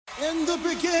In the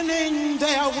beginning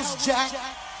there was Jack,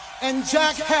 and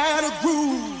Jack had a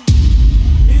groove.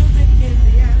 Music is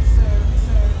the answer.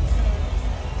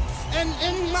 And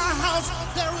in my house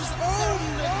there is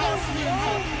only house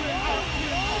music.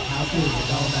 House music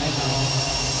all night long.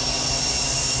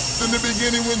 In the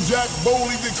beginning when Jack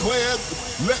boldly declared,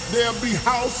 "Let there be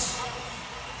house,"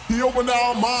 he opened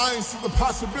our minds to the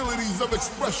possibilities of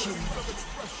expression.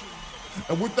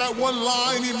 And with that one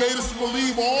line, he made us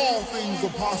believe all things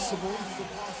are possible,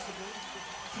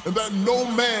 and that no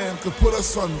man could put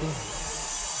us under.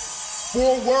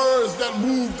 4 words that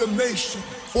moved the nation,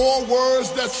 4 words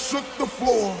that shook the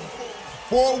floor,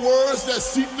 4 words that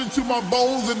seeped into my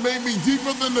bones and made me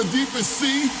deeper than the deepest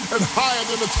sea and higher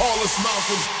than the tallest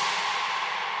mountain.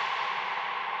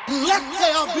 Let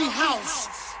there be house,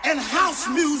 and house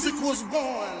music was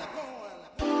born.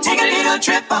 Take a little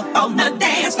trip up on the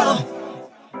dance floor.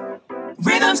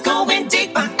 Rhythms going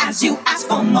deeper as you ask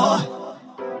for more.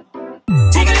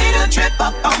 Take a little trip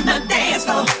up on the dance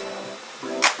floor.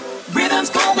 Rhythms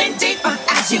going deeper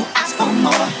as you ask for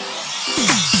more.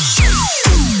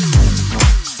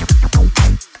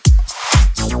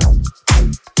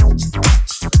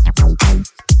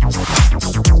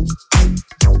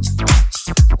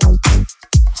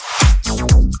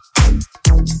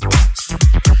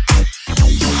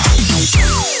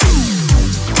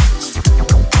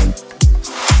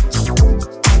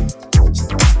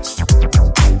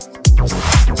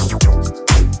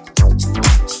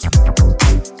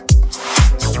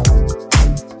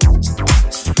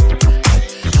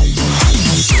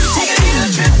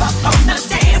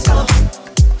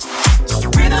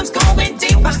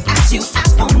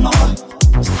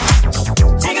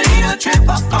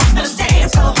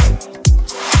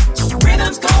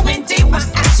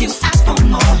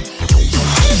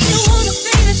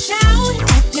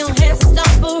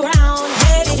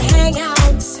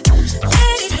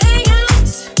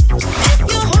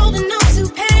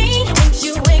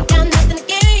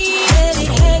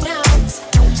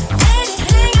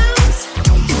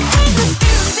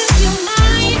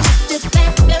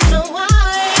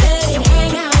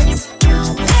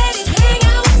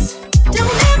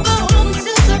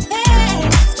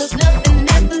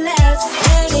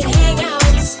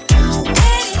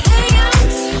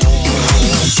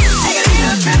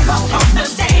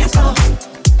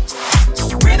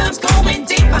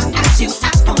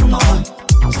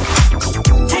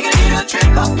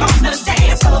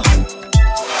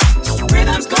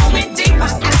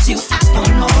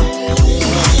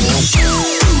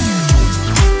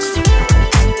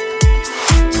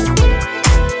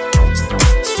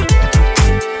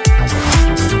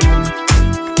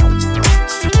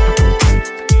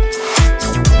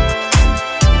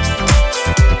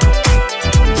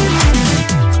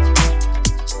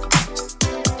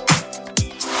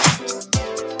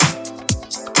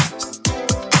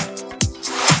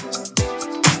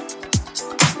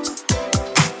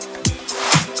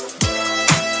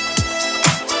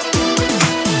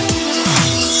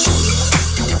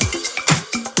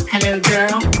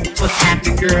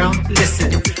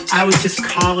 I was just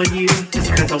calling you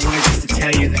just because I wanted just to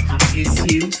tell you that I miss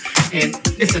you. And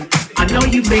listen, I know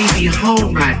you may be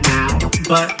home right now,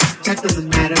 but that doesn't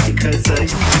matter because you're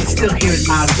still hearing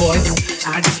my voice.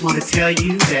 I just want to tell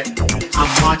you that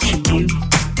I'm watching you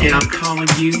and I'm calling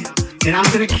you and I'm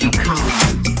going to keep calling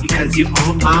you because you're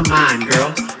on my mind,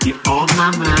 girl. You're on my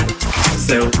mind.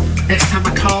 So next time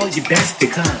I call, you best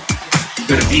pick up. I'm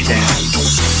going to be there.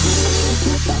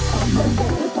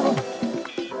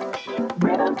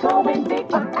 Rhythms going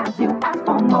deeper as you ask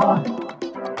for more.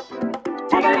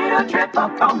 Take a little trip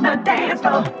up on the dance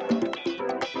floor.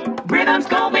 Rhythms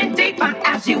going deeper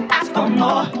as you ask for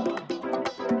more.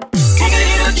 Take a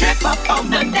little trip up on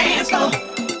the dance floor.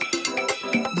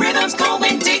 Rhythms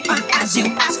going deeper as you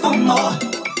ask for more.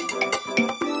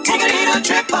 Take a little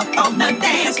trip up on the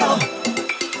dance floor.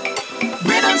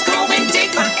 Rhythms going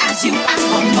deeper as you ask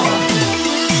for more.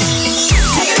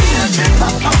 Take a little trip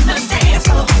up on the dance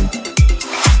floor.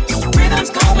 Rhythms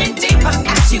going deeper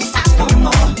as you ask for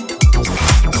more.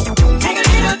 Take a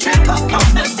little trip up on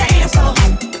the dance floor.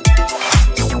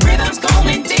 Rhythms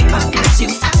going deeper as you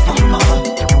ask for more.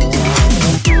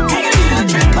 Take a little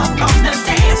trip up on the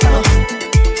dance floor.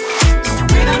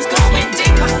 Rhythms going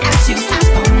deeper as you ask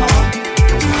for more.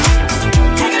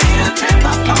 Take a little trip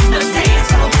up on the dance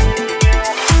floor.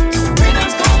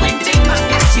 Rhythms going deeper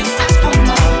as you ask for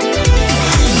more.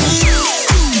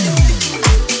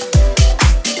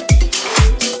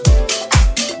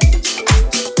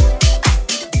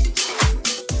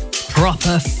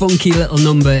 Proper funky little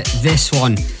number, this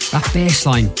one. That bass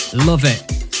line, love it.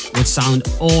 Would sound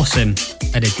awesome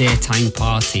at a daytime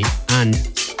party. And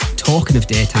talking of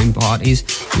daytime parties,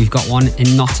 we've got one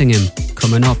in Nottingham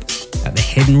coming up at the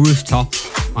Hidden Rooftop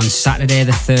on Saturday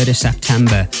the 3rd of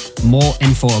September. More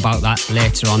info about that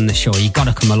later on the show. You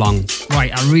gotta come along.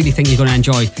 Right, I really think you're gonna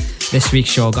enjoy this week's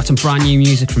show. Got some brand new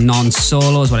music from Non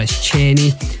Solo as well as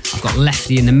Cheney. I've got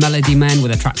Lefty and the Melody Men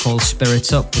with a track called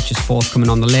Spirits Up, which is forthcoming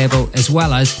on the label, as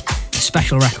well as a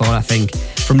special record, I think,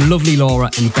 from Lovely Laura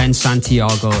and Ben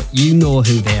Santiago. You know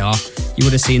who they are. You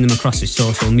would have seen them across the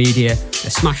social media. They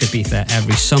smash Ibiza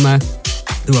every summer.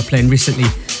 Who were playing recently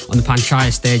on the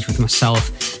Panchaya stage with myself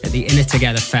at the In It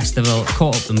Together Festival.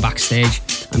 Caught up them backstage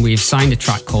and we've signed a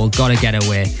track called Gotta Get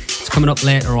Away. It's coming up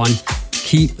later on.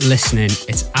 Keep listening.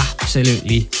 It's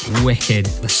absolutely wicked.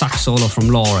 The sax solo from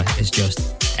Laura is just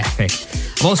epic.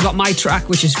 I've also got my track,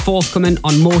 which is forthcoming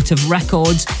on Motive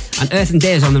Records, and Earth and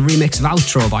Days on the remix of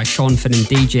Outro by Sean Finn and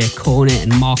DJ Kone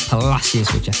and Mark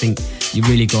Palacios, which I think you're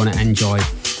really going to enjoy.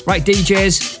 Right,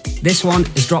 DJs, this one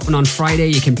is dropping on Friday.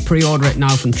 You can pre-order it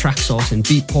now from Traxsource and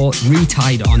Beatport.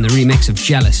 Retied on the remix of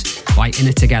Jealous by In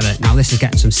It Together. Now this is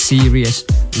getting some serious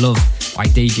love by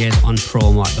DJs on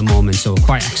promo at the moment, so we're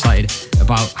quite excited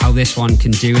about how this one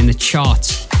can do in the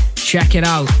charts. Check it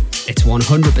out. It's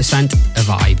 100% a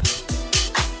vibe.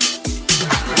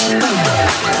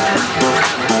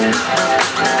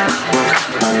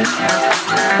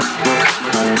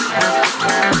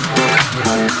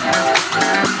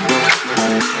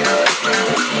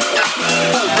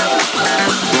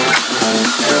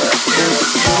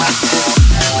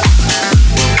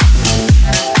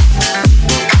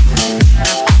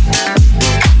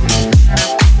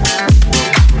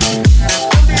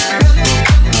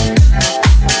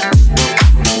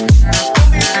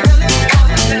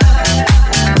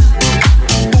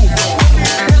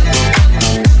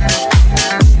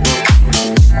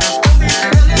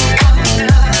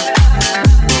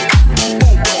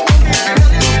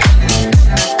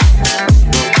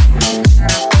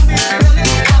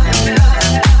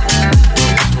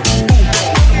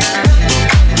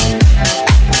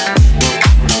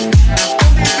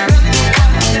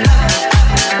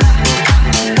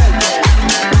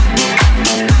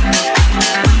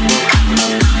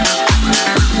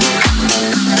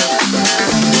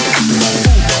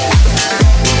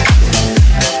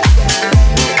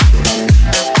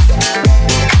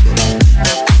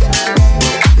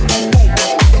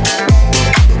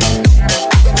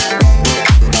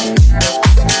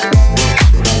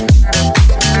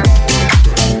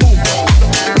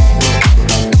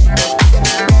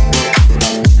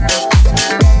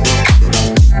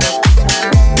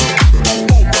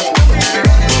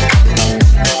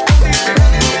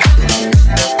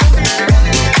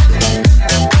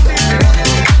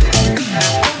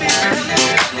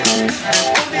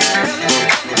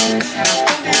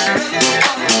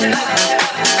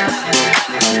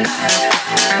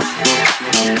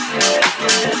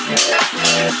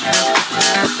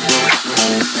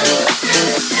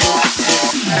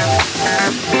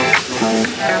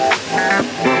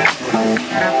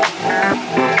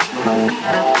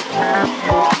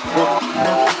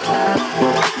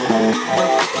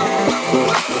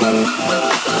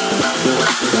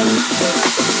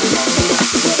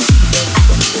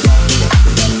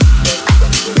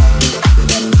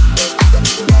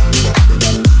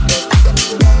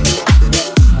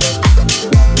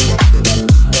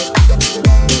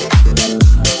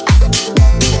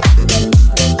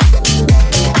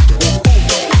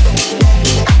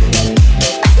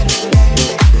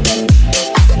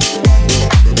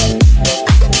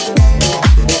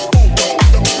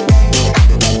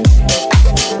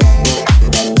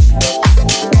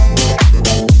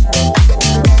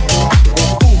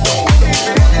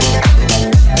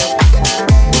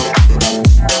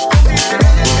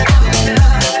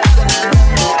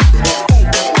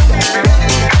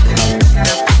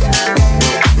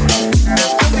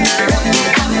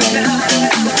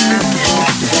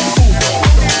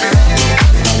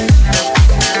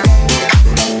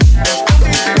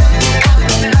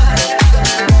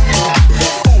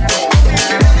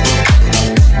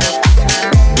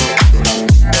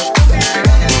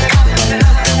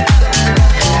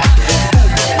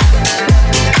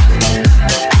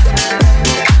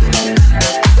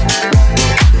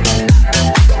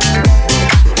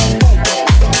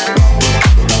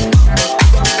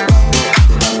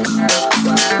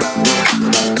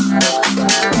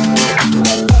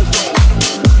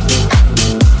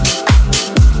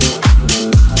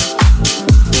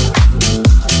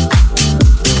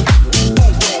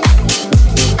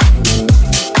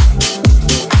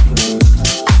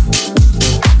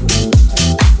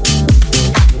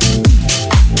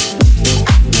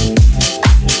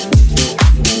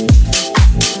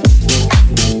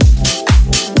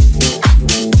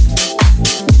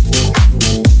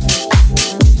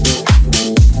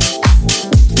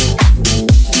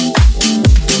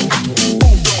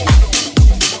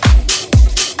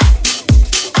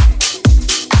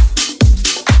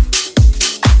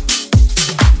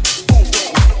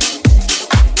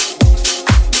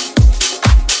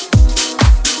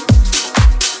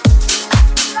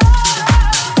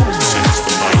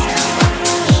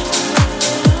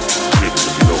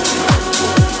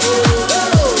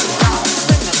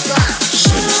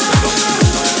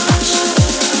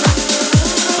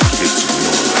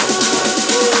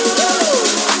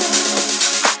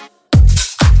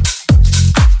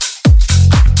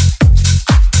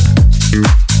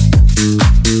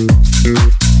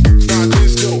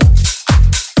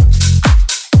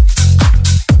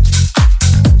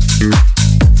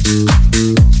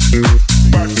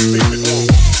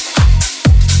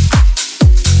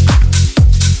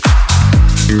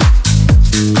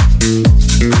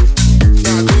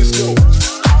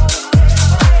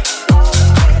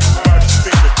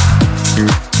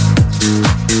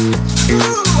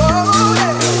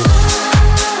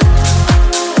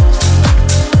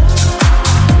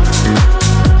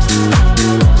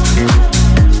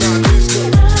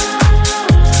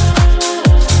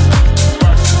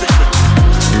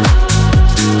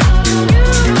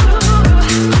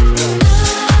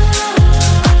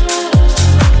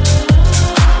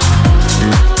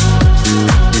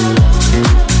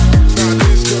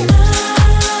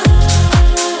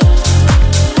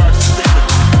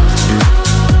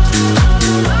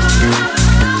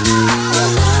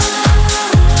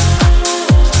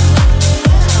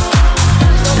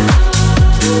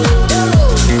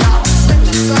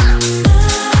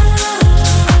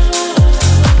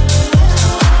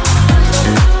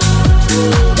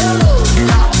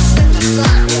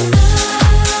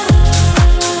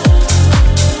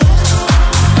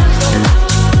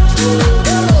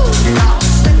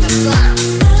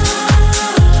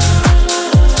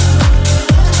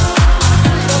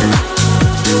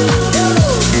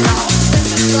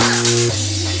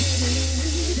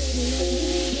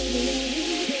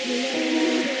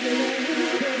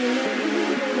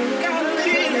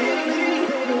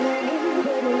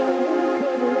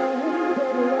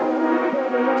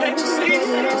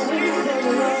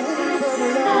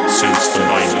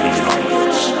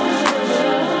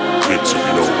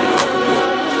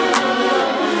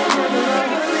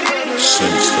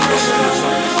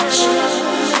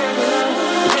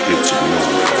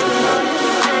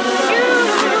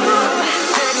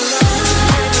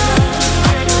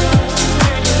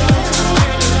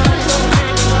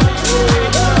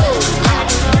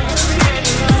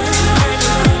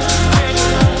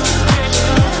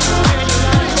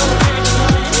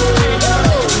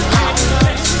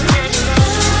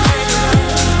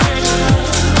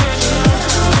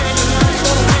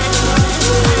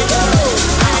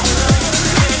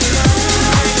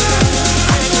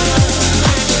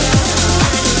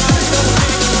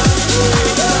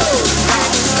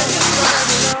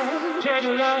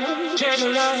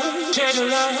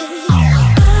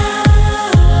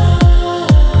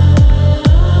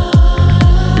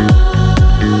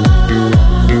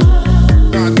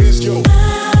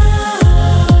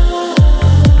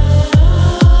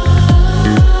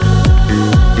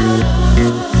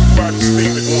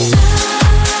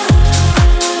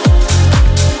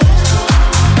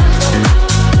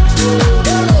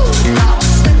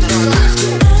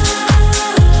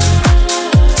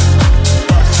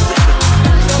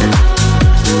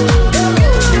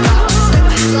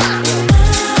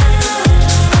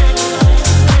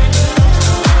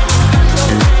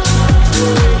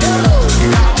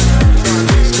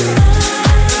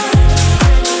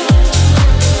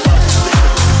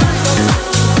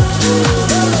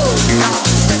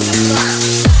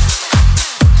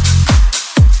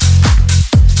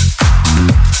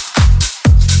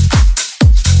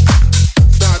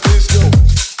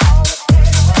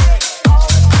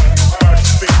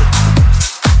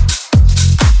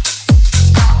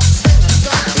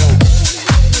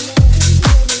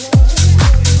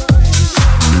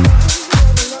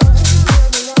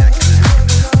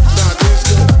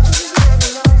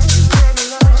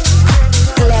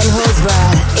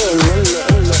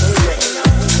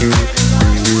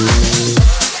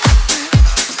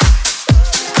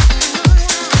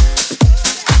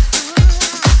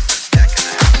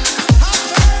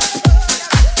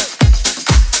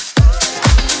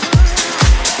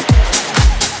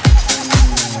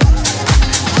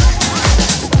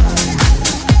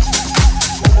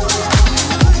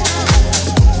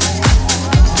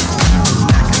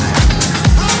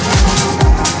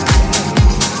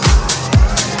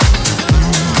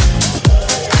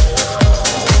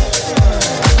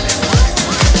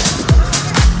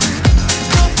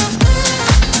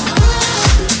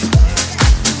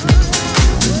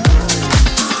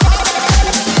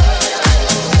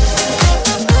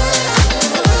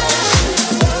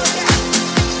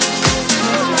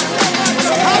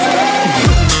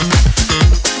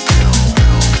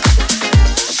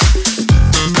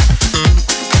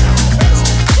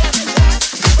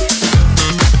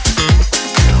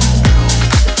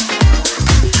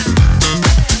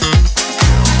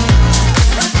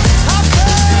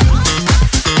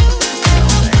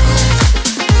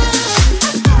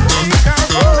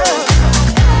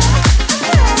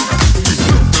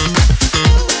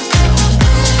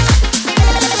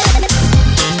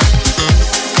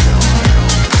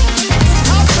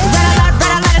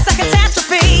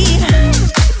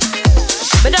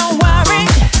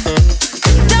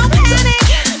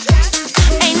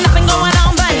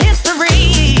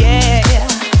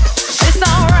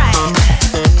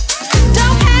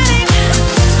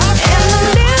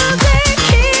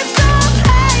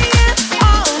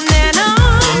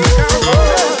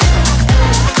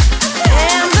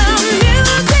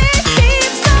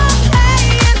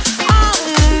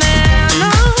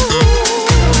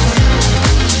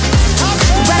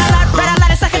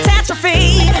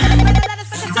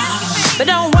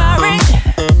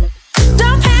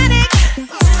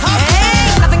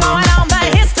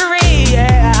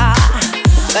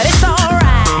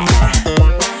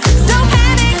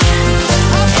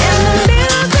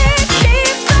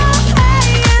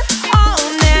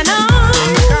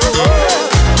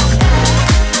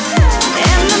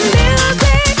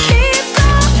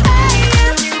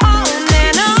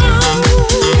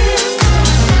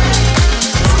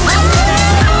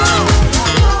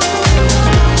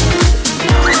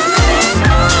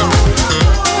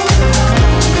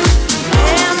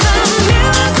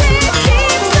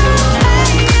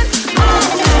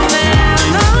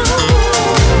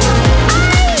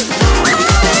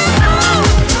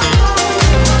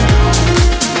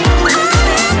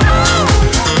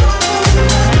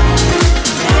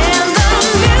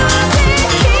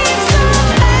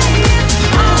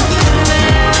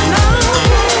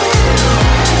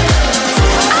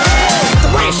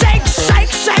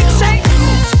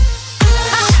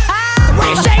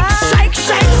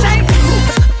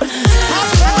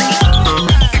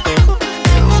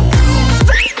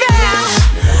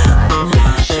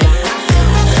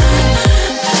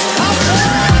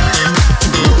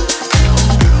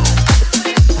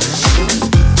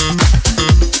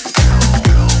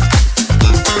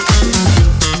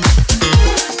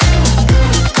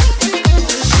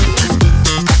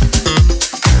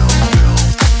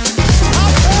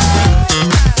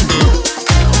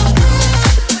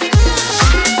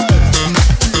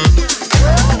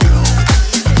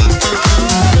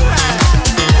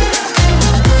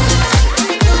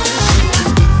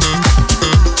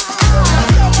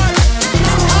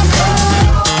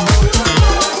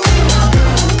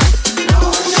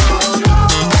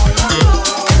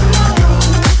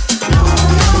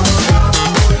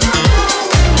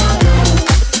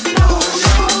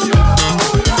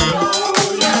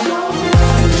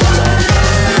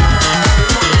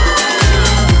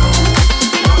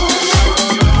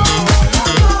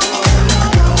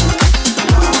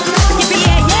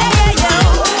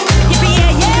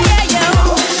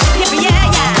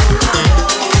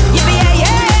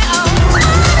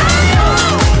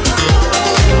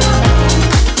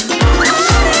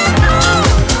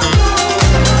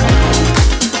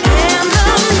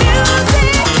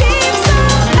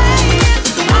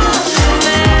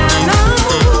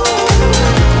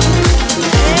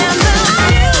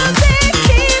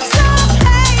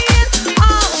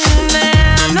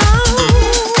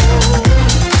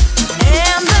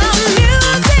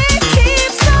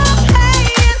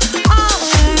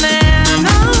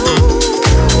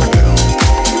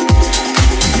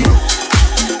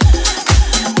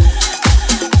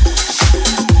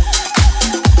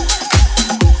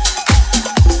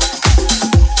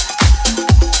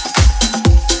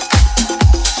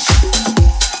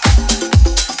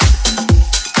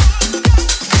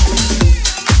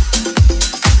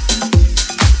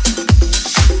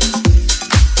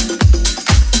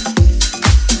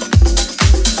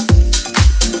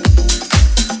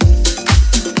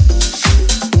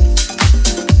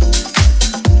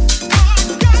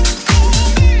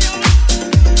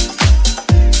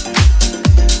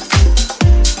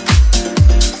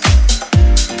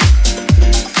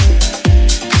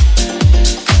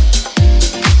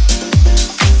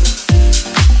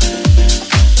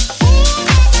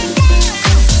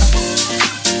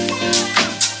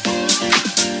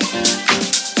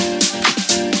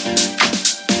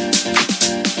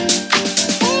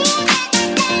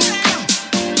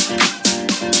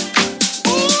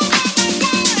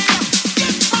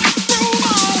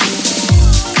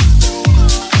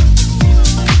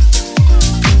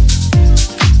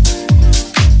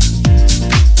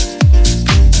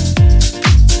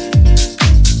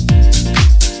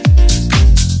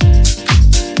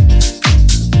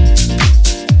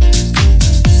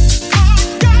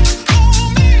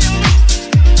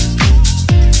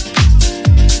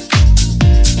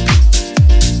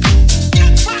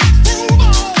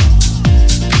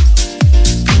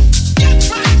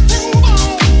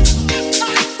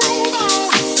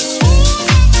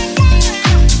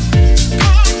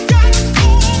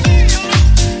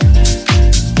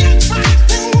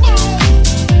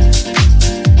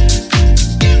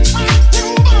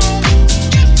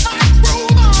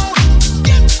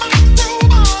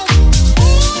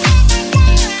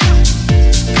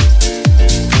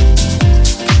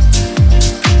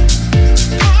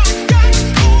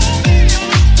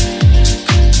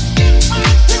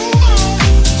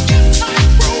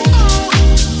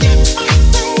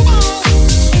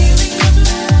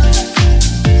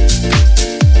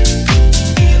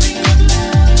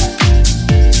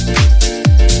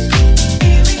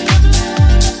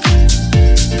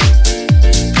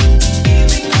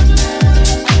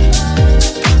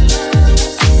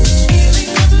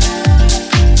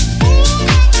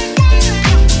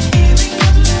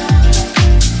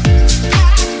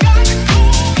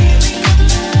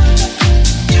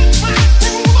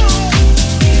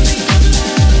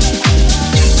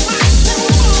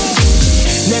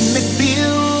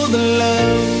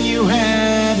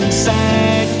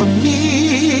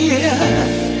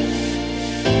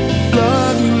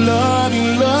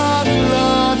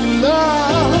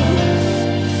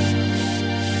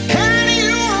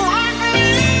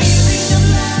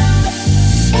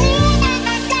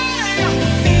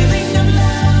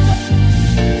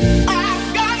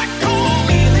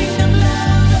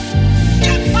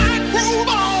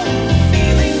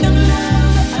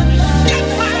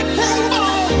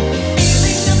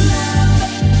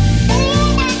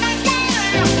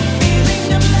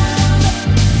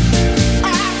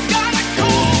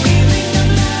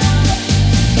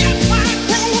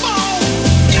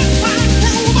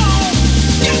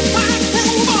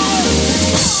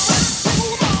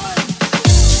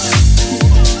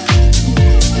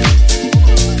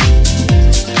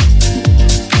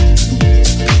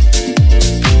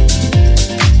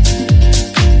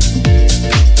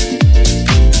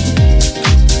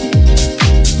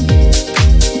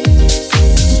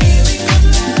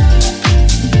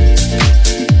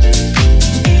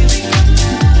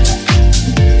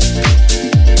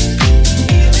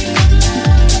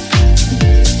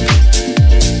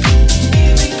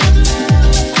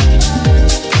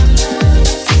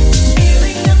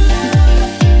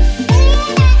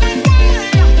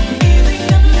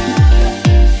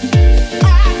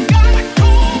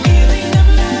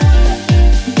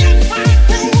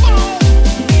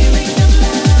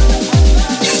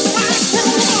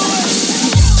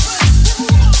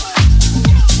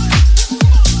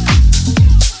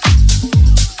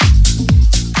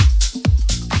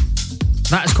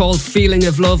 called Feeling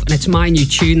of Love, and it's my new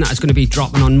tune that is going to be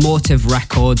dropping on Motive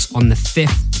Records on the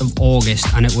 5th of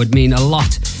August, and it would mean a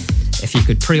lot if you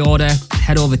could pre-order.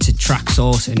 Head over to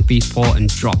Traxsource and Beatport and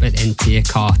drop it into your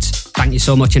cart. Thank you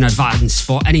so much in advance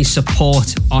for any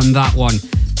support on that one.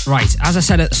 Right, as I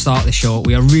said at the start of the show,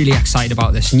 we are really excited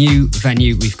about this new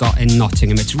venue we've got in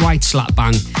Nottingham. It's right slap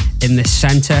bang in the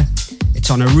centre.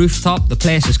 It's on a rooftop. The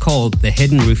place is called The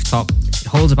Hidden Rooftop. It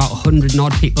holds about 100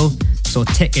 odd people, so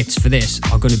tickets for this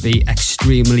are going to be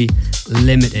extremely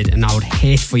limited, and I would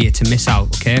hate for you to miss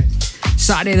out, okay?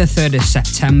 Saturday the 3rd of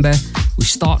September, we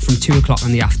start from 2 o'clock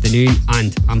in the afternoon,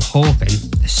 and I'm hoping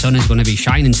the sun is going to be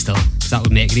shining still, because that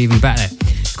would make it even better.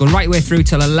 It's going right way through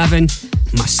till 11.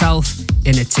 Myself,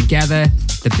 In It Together,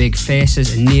 The Big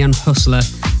Faces and Neon Hustler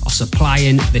are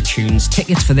supplying the tunes.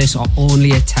 Tickets for this are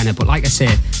only a tenner, but like I say,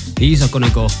 these are going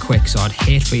to go quick, so I'd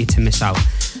hate for you to miss out.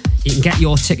 You can get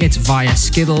your tickets via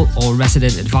Skiddle or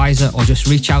Resident Advisor, or just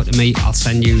reach out to me. I'll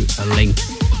send you a link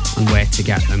on where to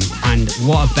get them. And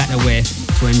what a better way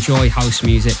to enjoy house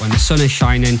music when the sun is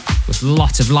shining with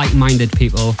lots of like-minded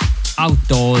people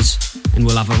outdoors, and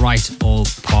we'll have a right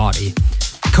old party.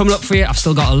 Coming up for you, I've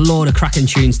still got a load of cracking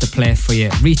tunes to play for you.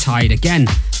 Retied again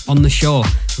on the show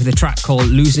with a track called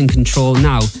Losing Control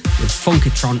Now with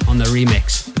Funkatron on the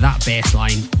remix. That bass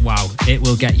line, wow, it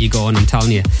will get you going, I'm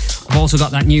telling you. I've also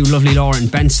got that new Lovely Laura and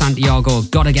Ben Santiago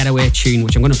Gotta Get Away tune,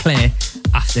 which I'm going to play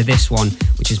after this one,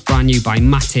 which is brand new by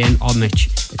Matty and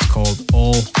Omich. It's called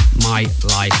All My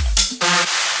Life.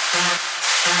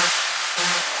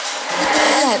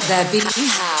 Let there be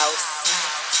house.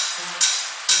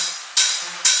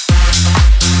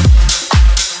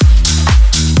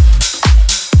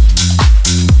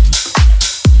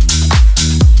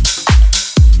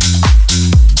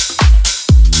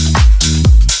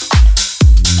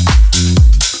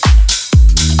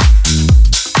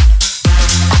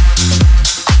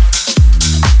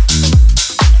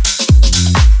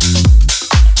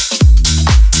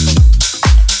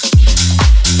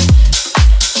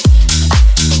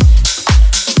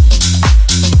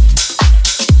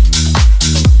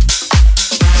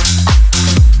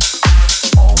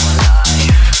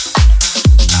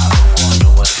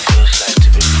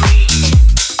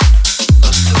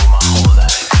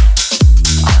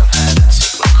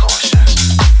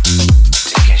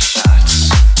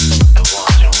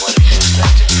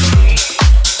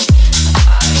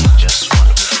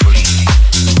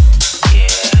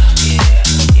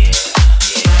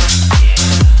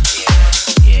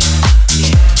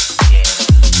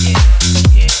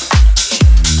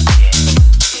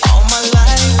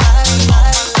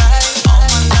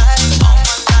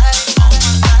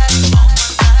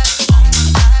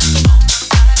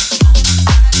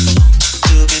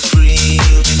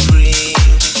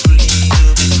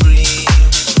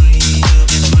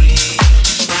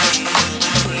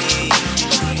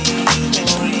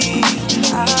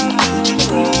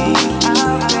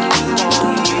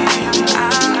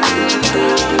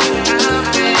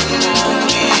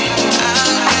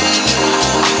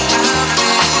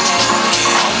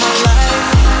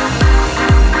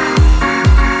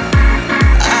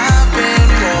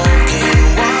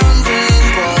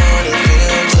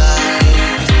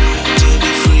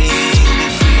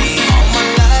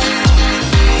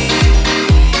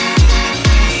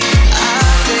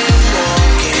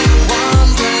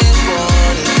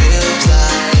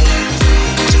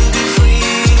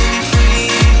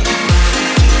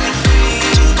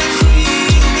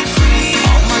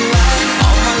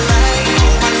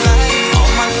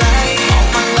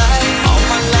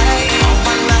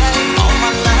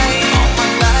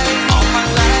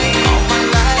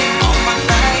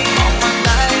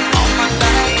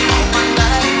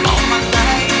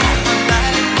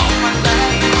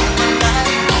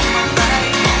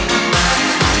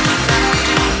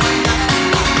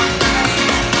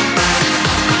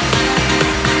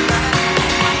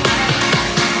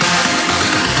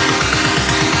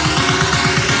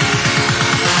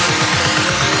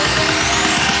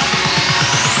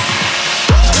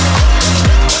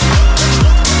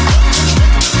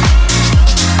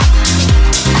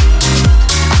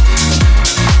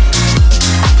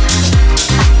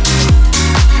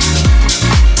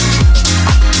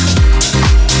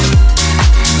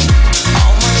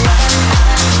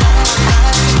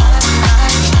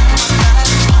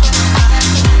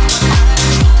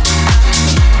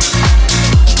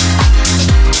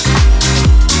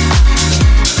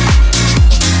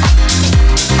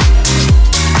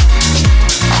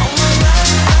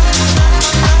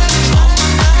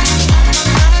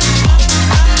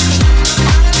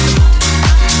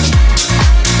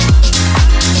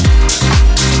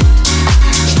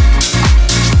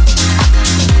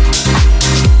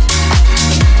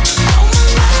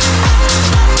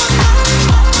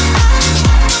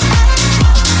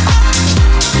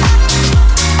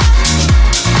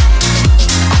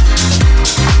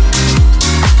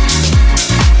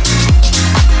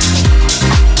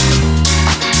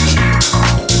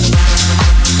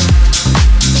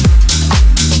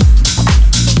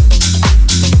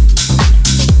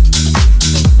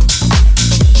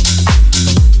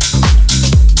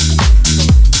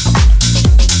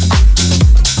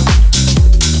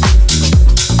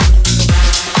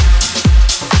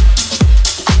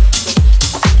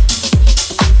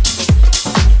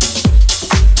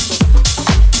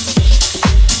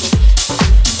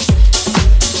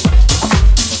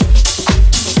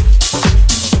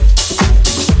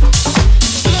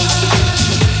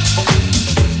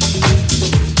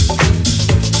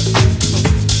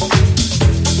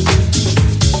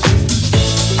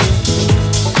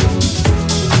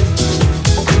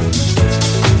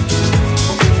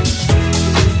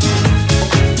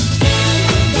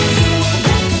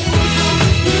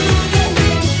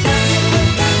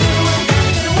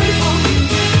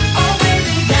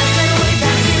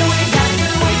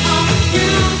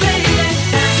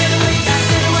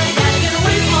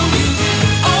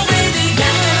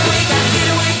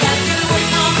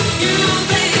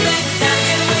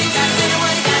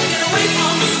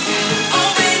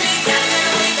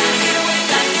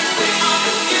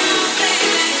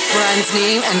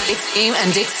 new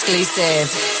and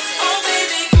exclusive.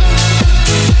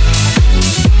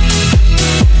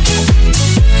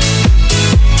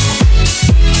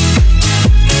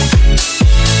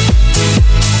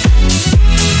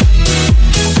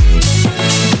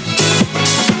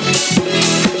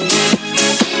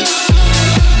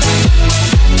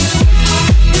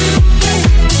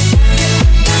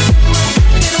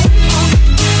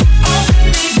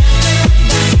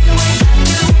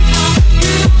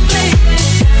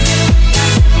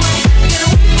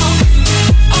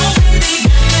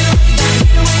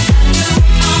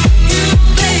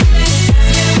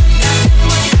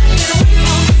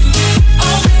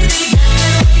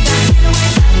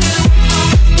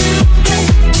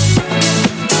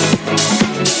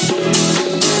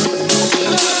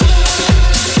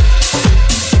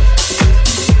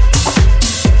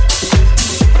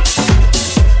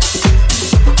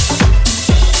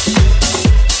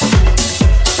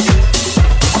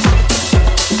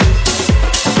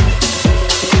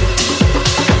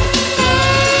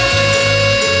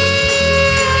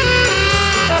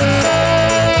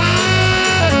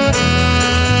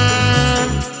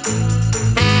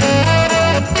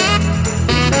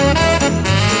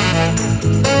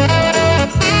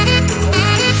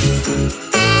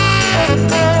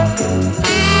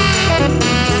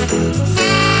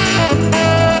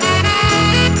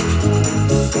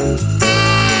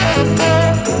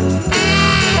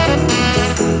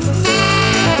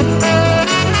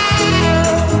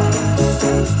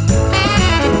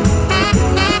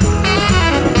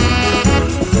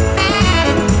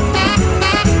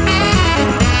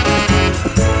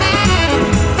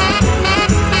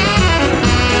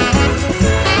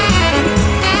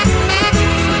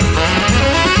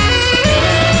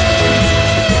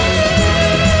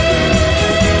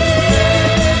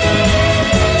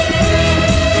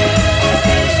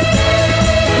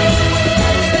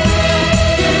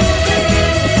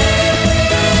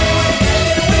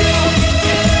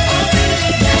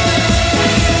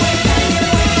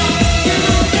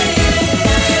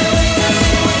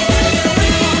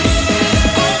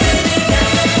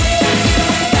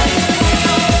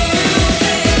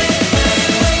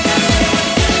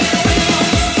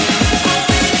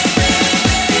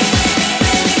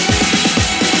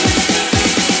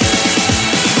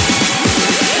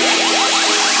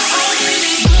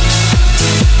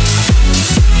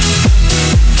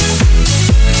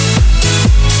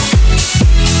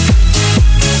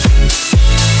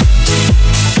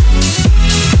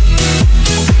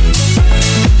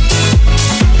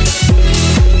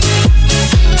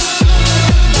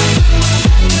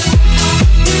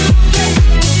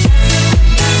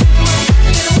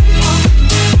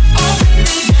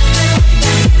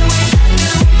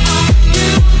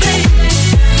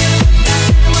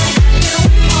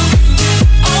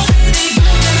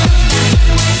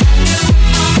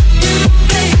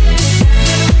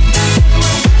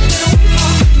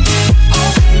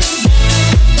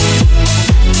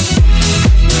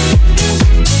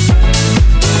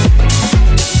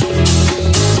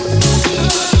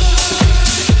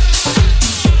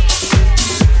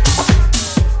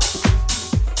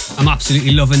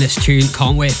 Absolutely loving this tune.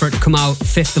 Can't wait for it to come out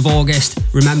 5th of August.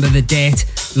 Remember the date.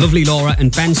 Lovely Laura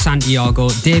and Ben Santiago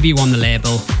debut on the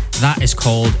label. That is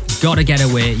called Gotta Get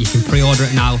Away. You can pre-order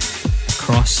it now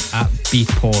across at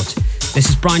Beatport. This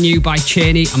is brand new by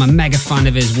Cheney. I'm a mega fan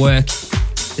of his work.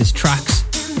 His tracks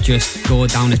just go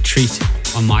down a treat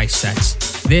on my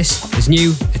sets. This is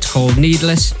new. It's called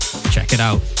Needless. Check it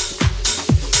out.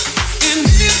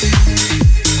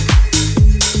 Emotion.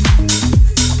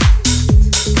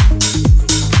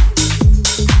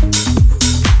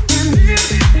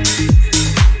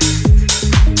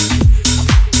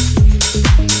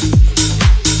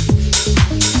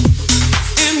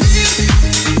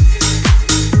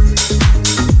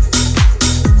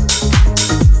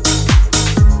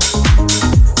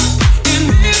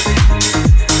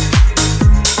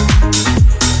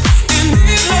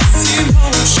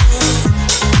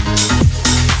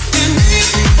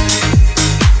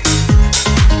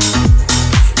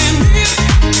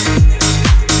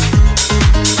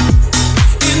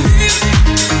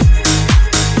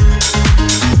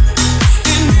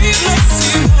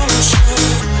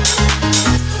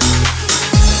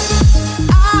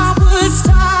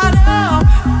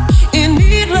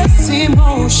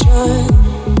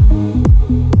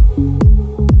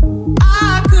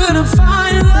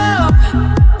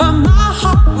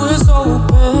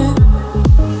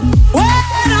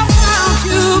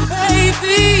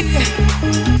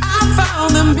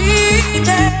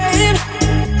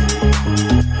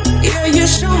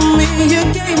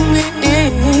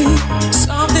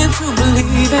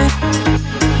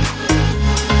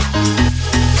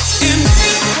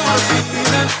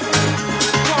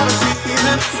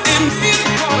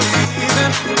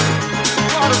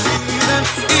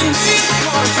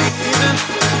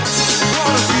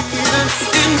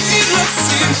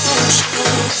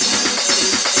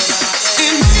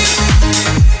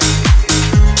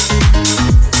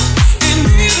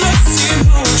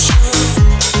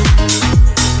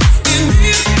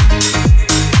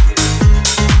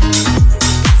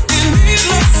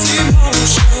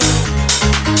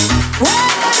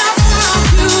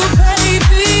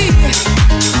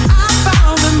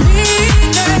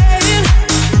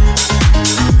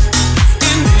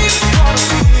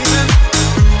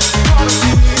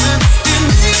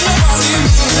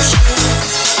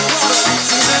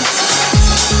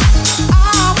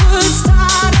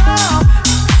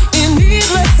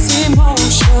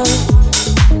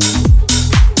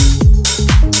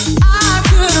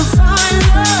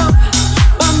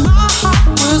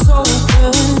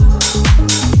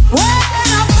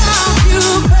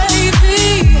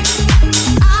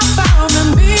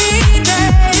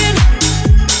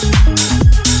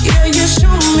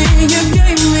 You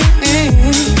gave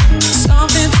me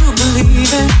something to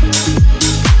believe in.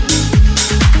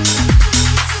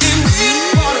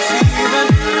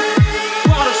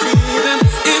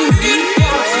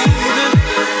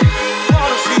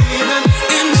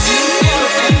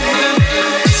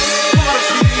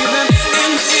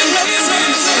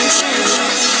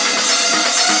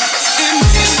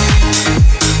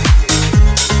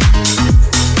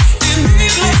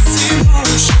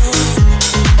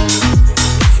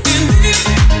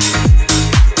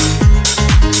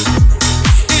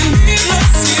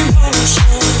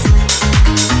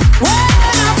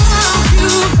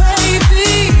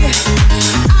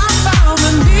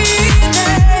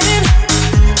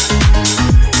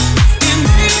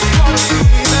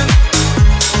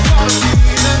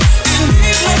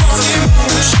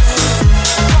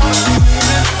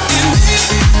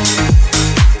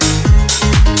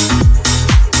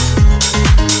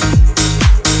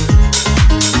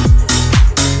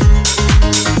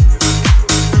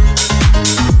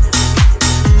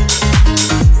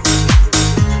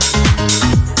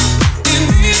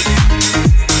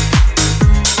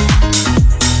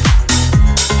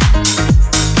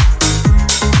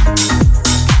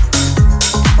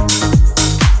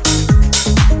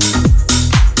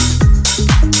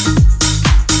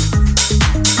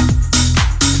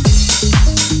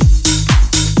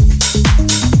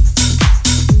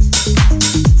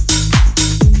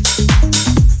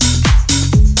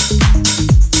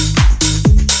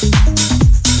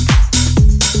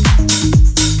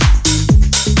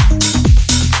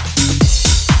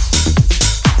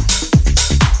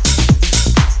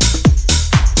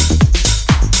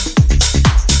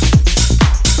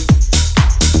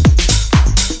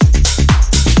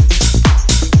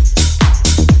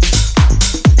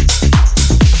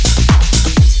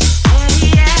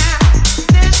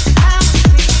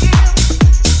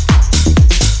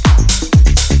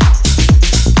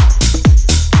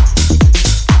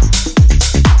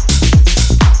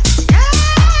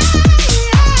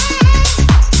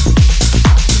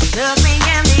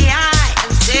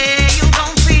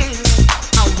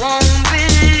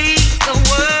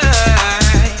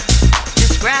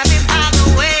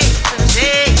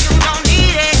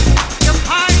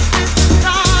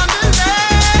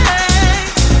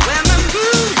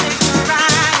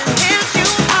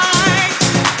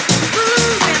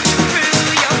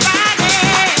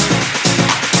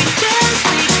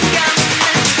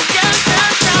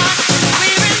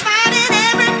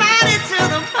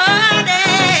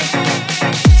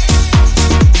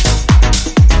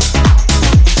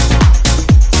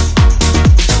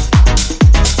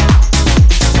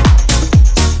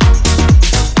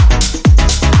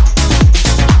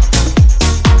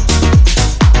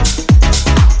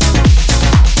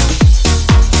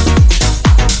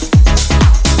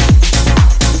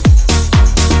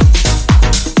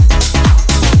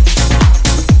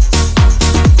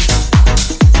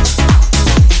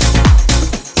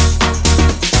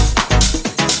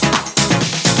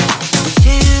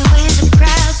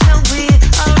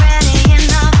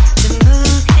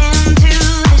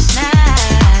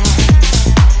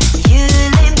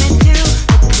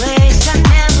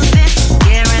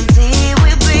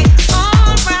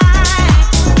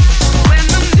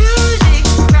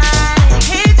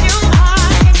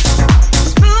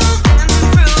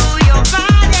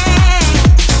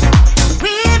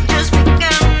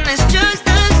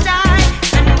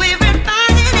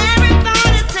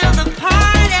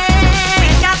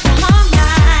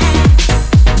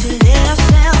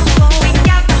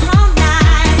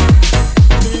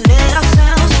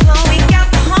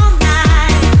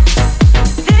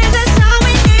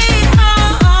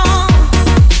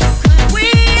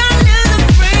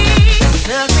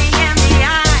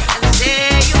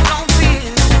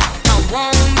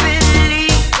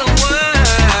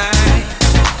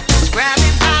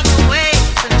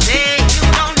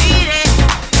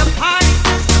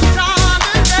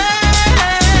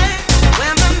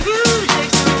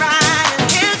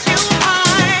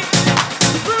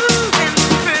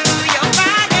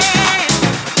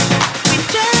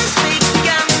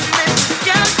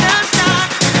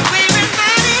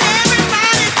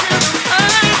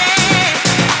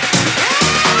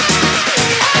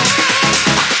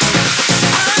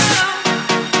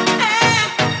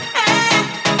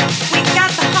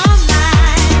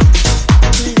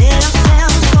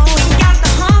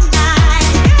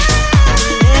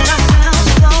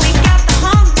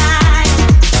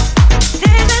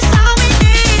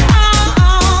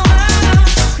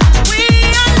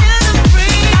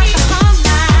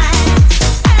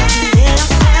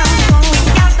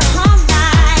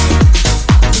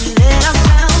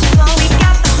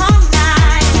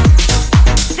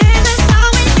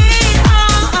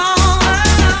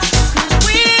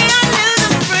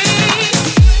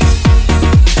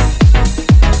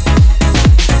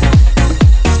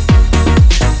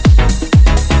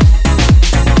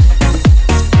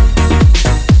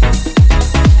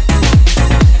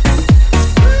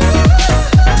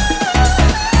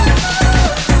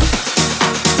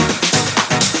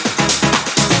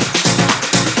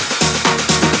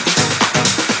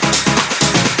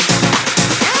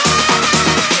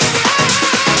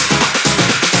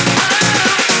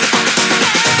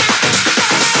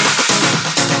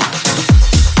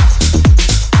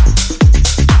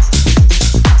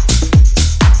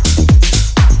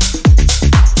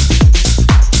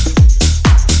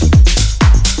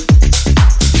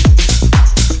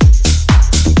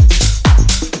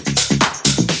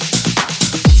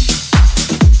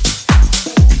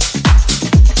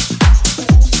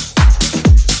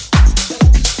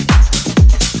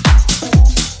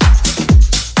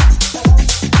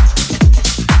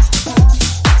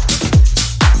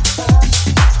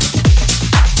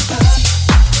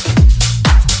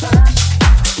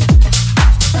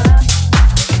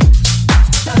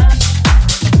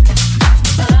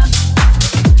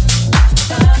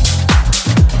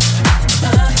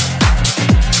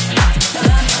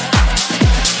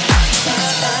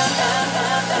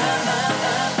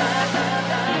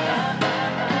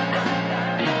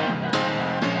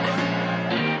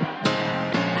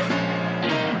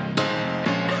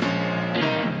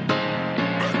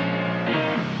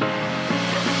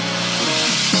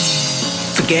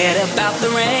 Forget about the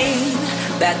rain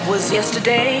that was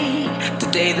yesterday.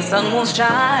 Today the sun will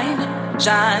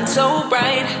shine so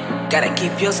bright. Gotta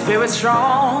keep your spirit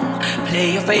strong.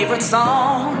 Play your favorite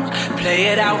song, play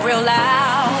it out real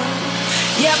loud.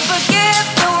 Yeah, forget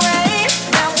the rain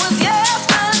that was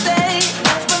yesterday.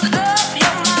 Open up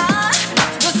your mind,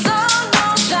 the sun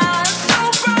will shine so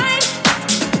bright,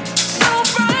 so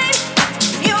bright.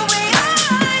 You'll be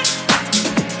alright,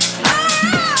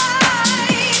 alright.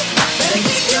 Better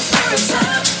keep your spirits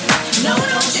up, no,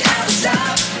 don't you ever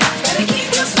stop. Better keep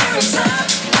your spirits up,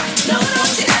 no,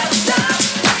 don't you ever stop.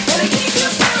 Better keep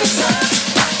your spirits up,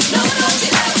 no, don't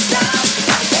you ever stop.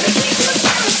 Better keep your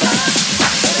spirits up,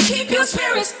 better keep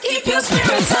your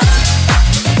spirits up.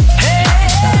 Hey,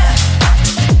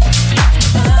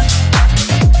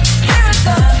 spirits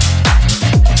up,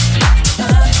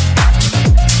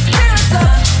 spirits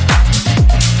up.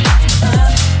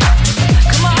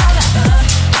 Come on,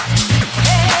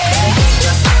 hey, keep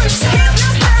your spirits up.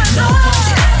 No, don't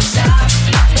you ever stop.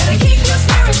 Better keep your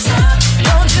spirits up.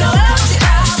 Don't you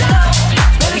ever stop.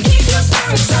 Better keep your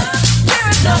spirits up.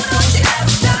 No, don't you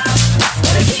ever stop.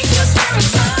 Better keep your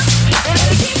spirits up.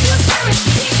 Better keep your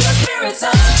spirits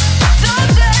up.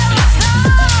 Don't you ever stop.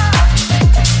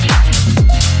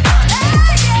 Hey,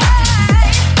 yeah.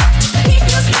 Keep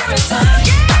your spirits up.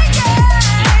 Yeah, yeah.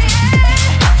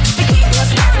 Keep your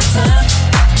spirits up.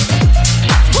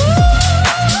 Woo!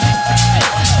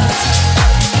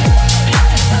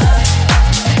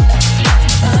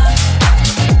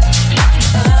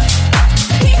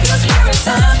 Keep your spirits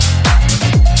up.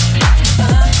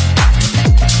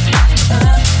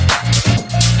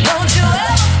 Don't you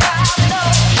ever stop, no.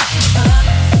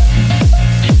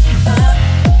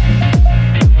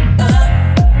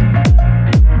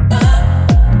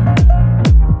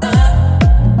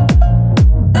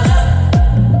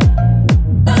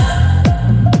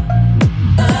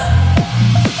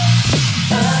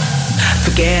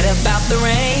 Forget about the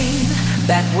rain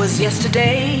that was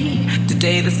yesterday.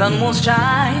 Today the sun will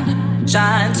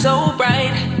shine so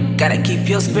bright. Gotta keep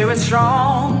your spirit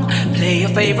strong. Play your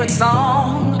favorite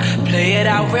song, play it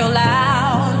out real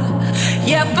loud.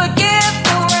 Yeah, forget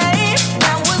the rain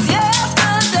that was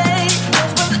yesterday.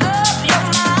 Open up your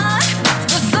mind,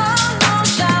 the sun will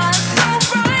shine so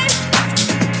bright,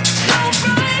 so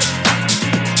bright,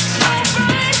 so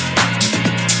bright,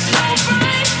 so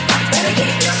bright. Better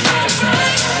keep your spirits up.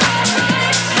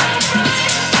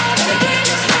 Better keep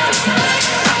your spirits up.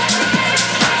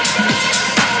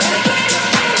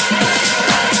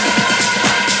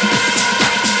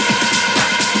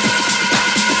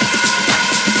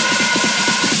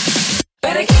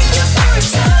 Better keep your spirits up. Better keep your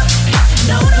spirits up.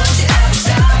 No, don't you ever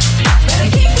stop. Better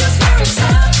keep your spirits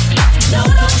up. No,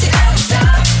 don't you ever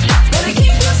stop. Better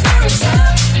keep your spirits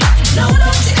up. No,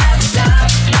 don't you ever stop.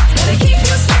 Better keep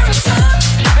your spirits up.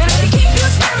 Better keep your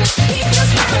spirits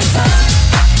up.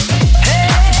 Hey,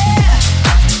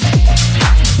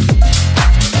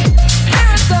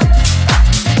 spirits up.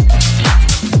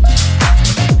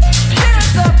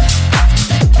 Spirits up.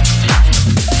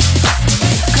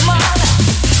 Come on.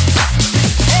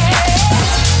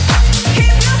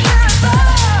 Keep your spirits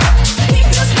up. Keep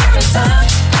your spirits up.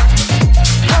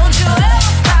 Don't you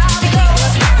ever stop. Keep your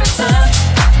spirits up.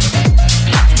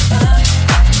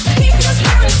 Keep your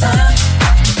spirits up.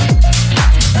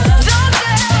 Don't you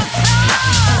ever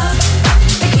stop.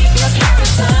 Keep your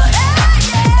spirits up. Yeah,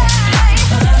 yeah,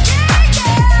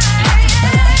 yeah.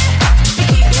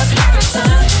 Keep your spirits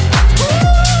up.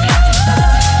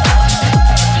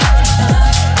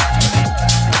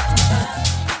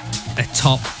 A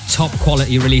top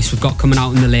quality release we've got coming out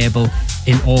on the label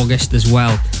in August as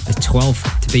well, the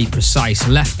 12th to be precise.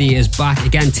 Lefty is back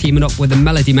again, teaming up with the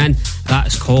Melody Men.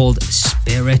 That's called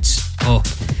Spirits Up.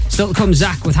 Still to come,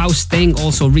 Zach with House Thing,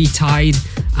 also Retied,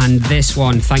 and this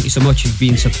one. Thank you so much. You've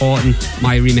been supporting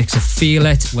my remix of Feel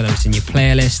It, whether it's in your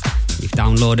playlist, you've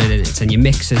downloaded it, it's in your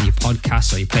mixes, your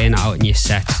podcasts, or you're playing it out in your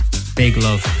sets. Big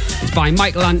love. It's by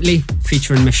Michael Antley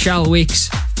featuring Michelle Weeks,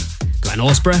 Glenn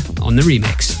Horsburgh on the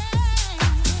remix.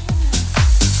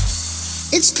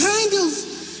 It's kind of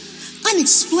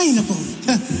unexplainable.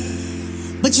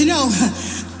 But you know,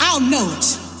 I'll know it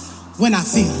when I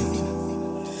feel it.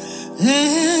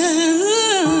 Yeah.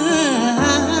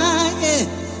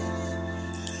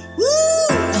 Woo.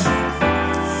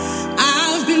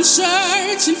 I've been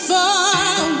searching for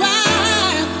a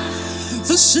while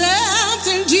for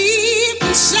something deep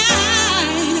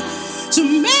inside to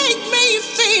make me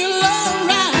feel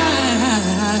alright.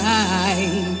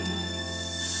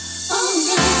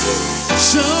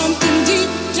 Something deep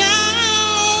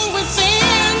down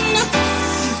within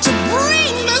to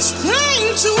bring this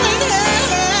pain to an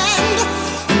end.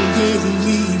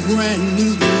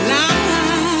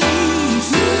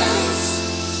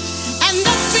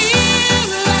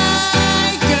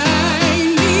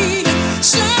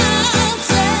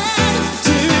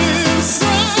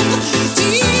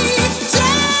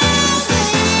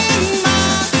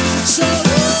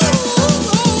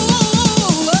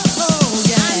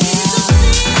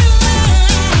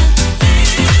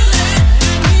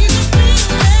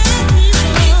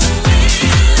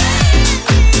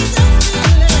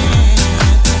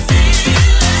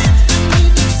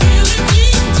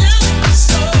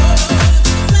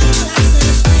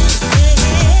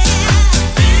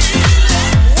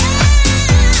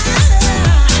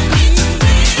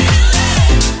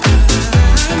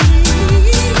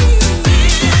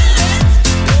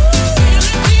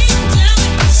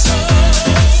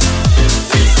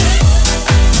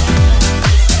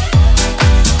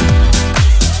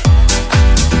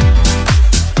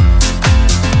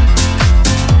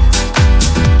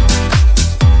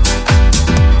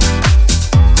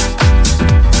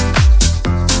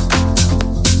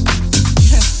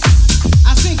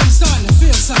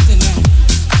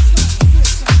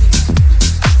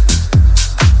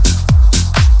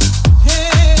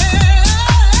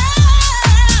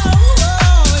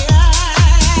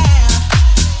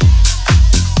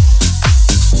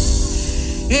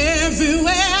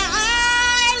 Everywhere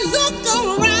I look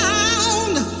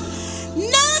around,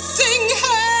 nothing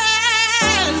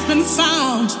has been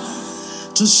found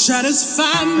to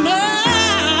satisfy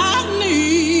my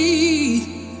need.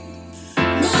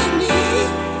 My need.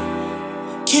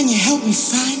 Can you help me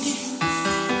find it?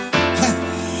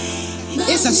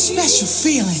 It's a special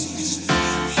feeling.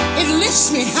 It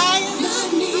lifts me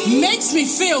higher, makes me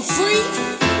feel free,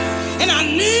 and I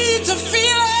need to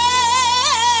feel it.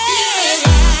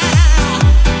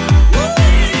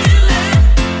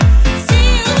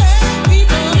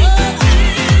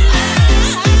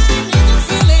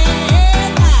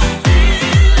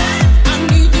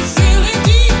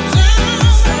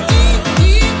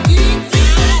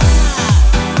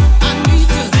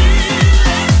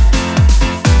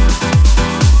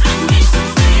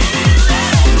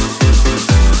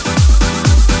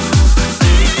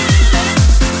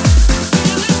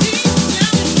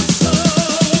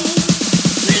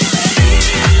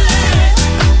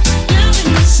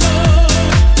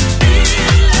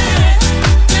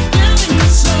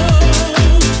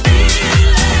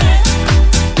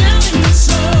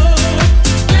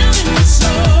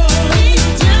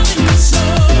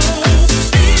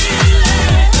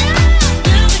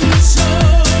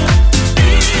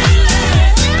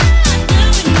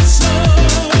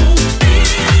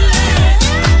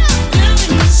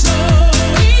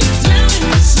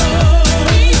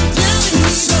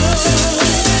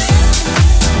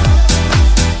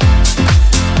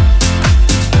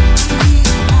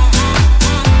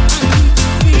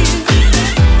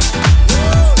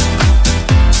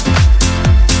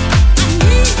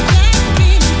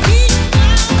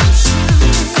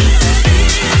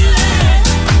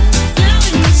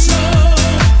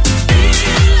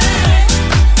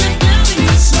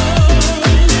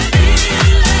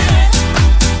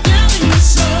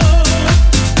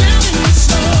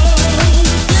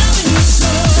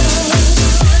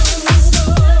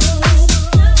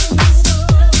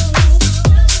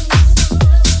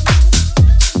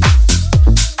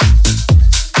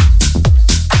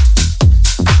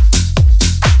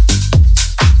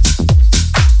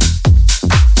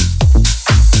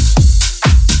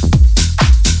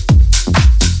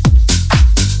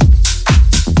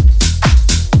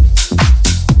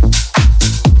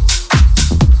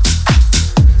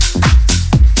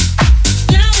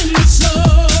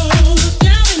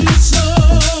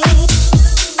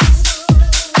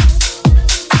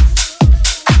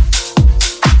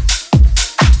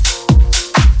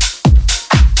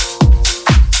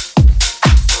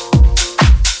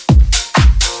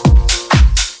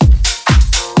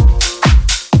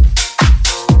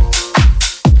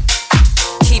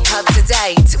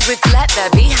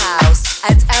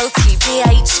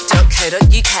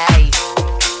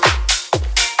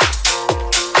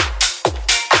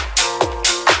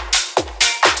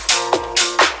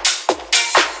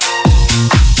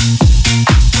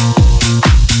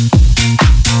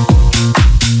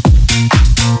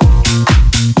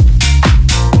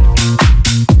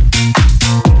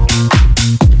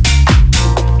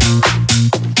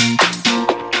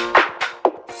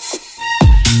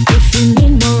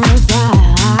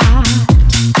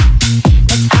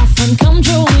 Let's have fun, come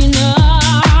join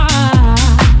us.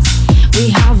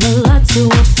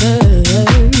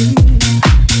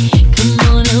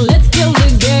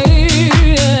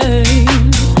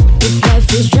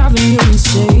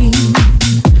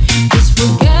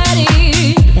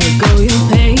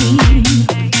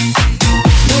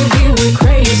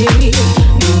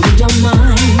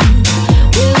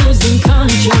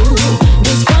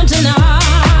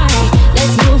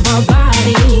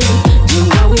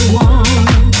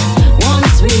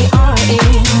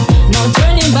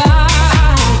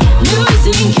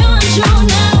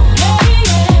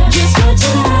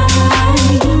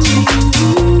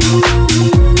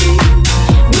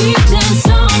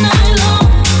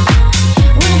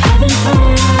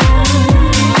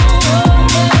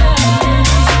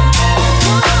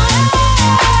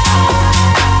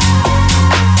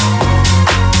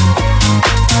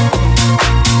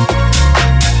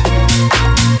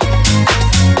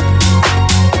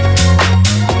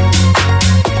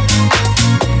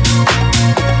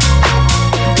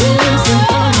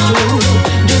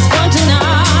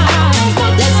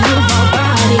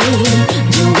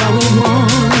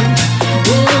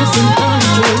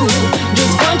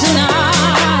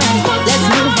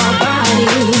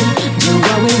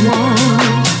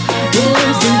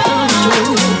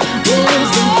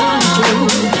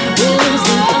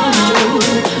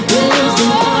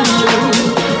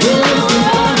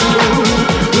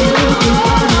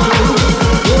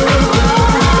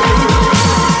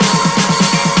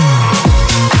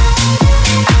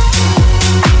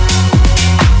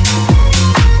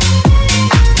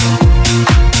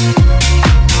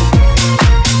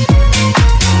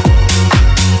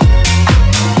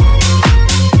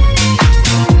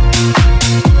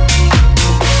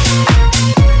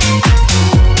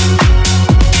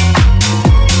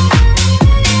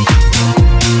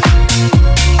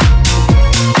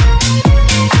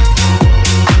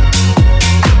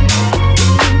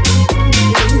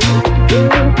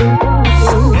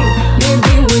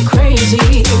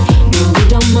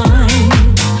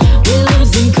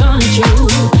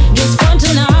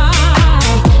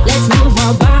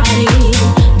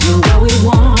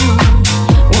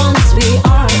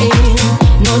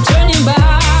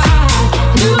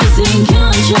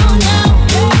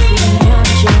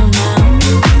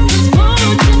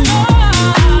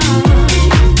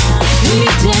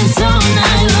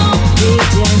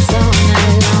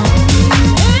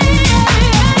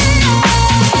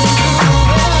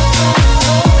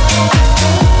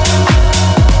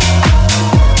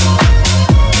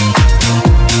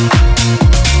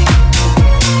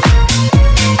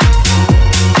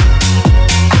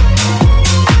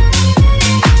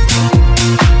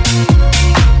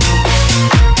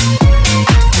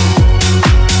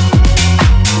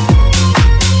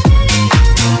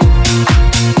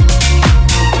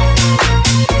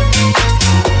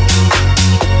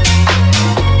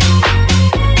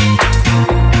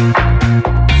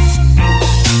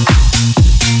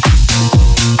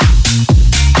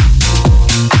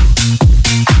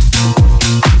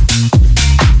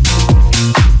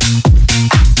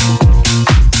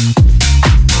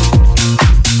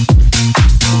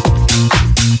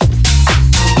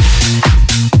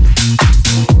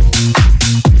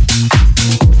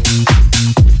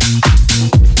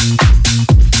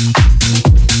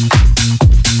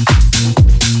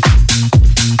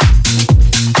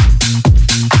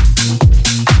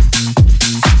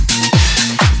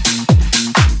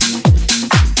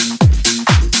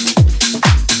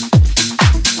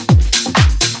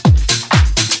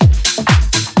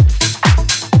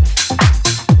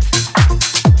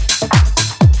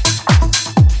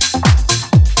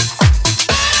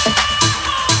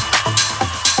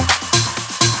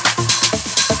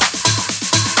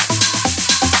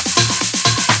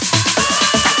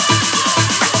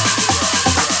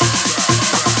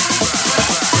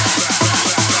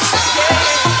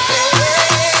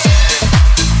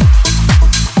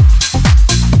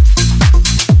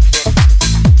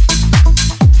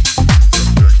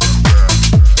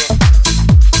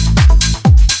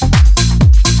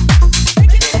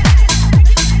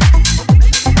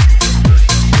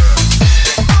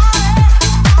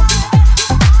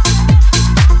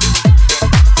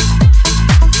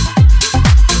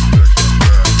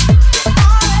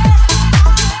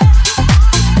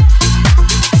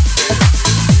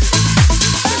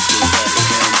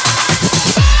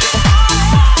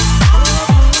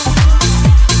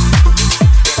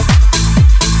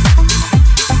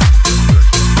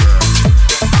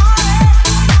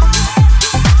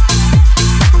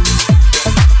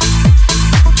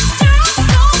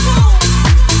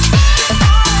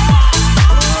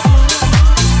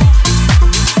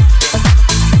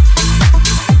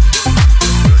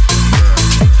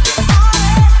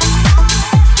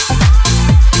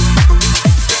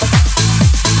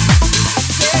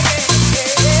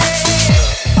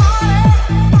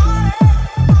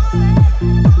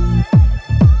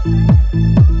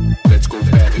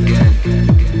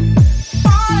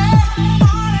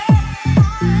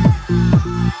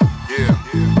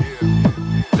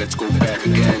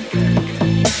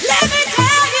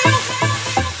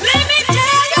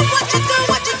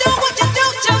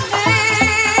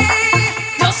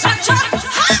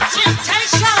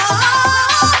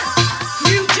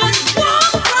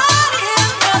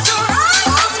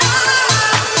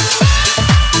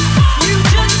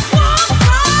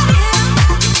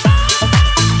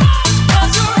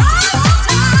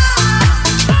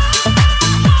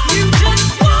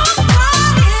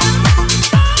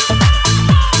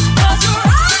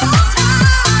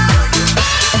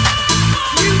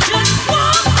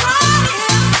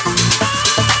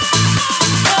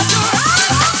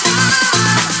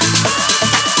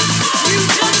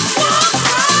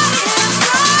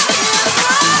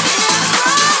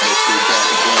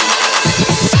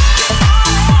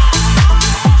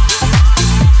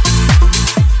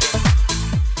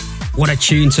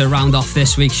 tune to round off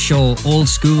this week's show. Old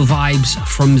school vibes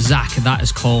from Zach. That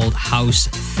is called House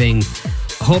Thing.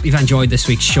 I hope you've enjoyed this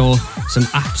week's show. Some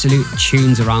absolute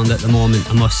tunes around at the moment,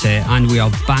 I must say, and we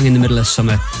are bang in the middle of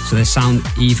summer, so they sound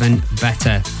even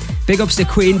better. Big ups to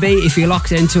Queen Bee if you're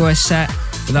locked into a set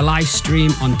with a live stream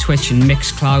on Twitch and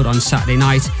Mixcloud on Saturday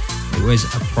night. It was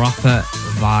a proper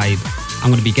vibe. I'm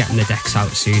going to be getting the decks out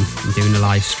soon and doing the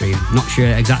live stream. Not sure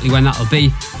exactly when that'll be,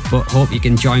 but hope you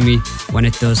can join me when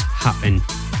it does happen.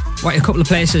 Right, a couple of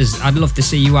places I'd love to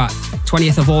see you at.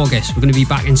 20th of August, we're going to be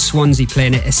back in Swansea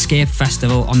playing at Escape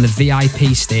Festival on the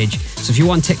VIP stage. So if you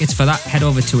want tickets for that, head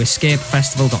over to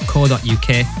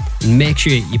escapefestival.co.uk and make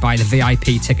sure you buy the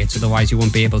VIP tickets, otherwise you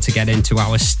won't be able to get into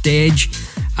our stage.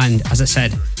 And as I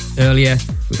said earlier,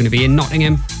 we're going to be in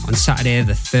Nottingham on Saturday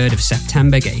the 3rd of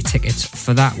September. Get your tickets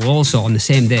for that. We're also on the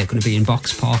same day going to be in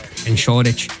Box Park in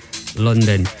Shoreditch,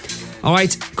 London.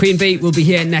 Alright, Queen Bee will be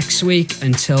here next week.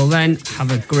 Until then,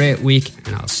 have a great week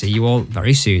and I'll see you all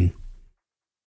very soon.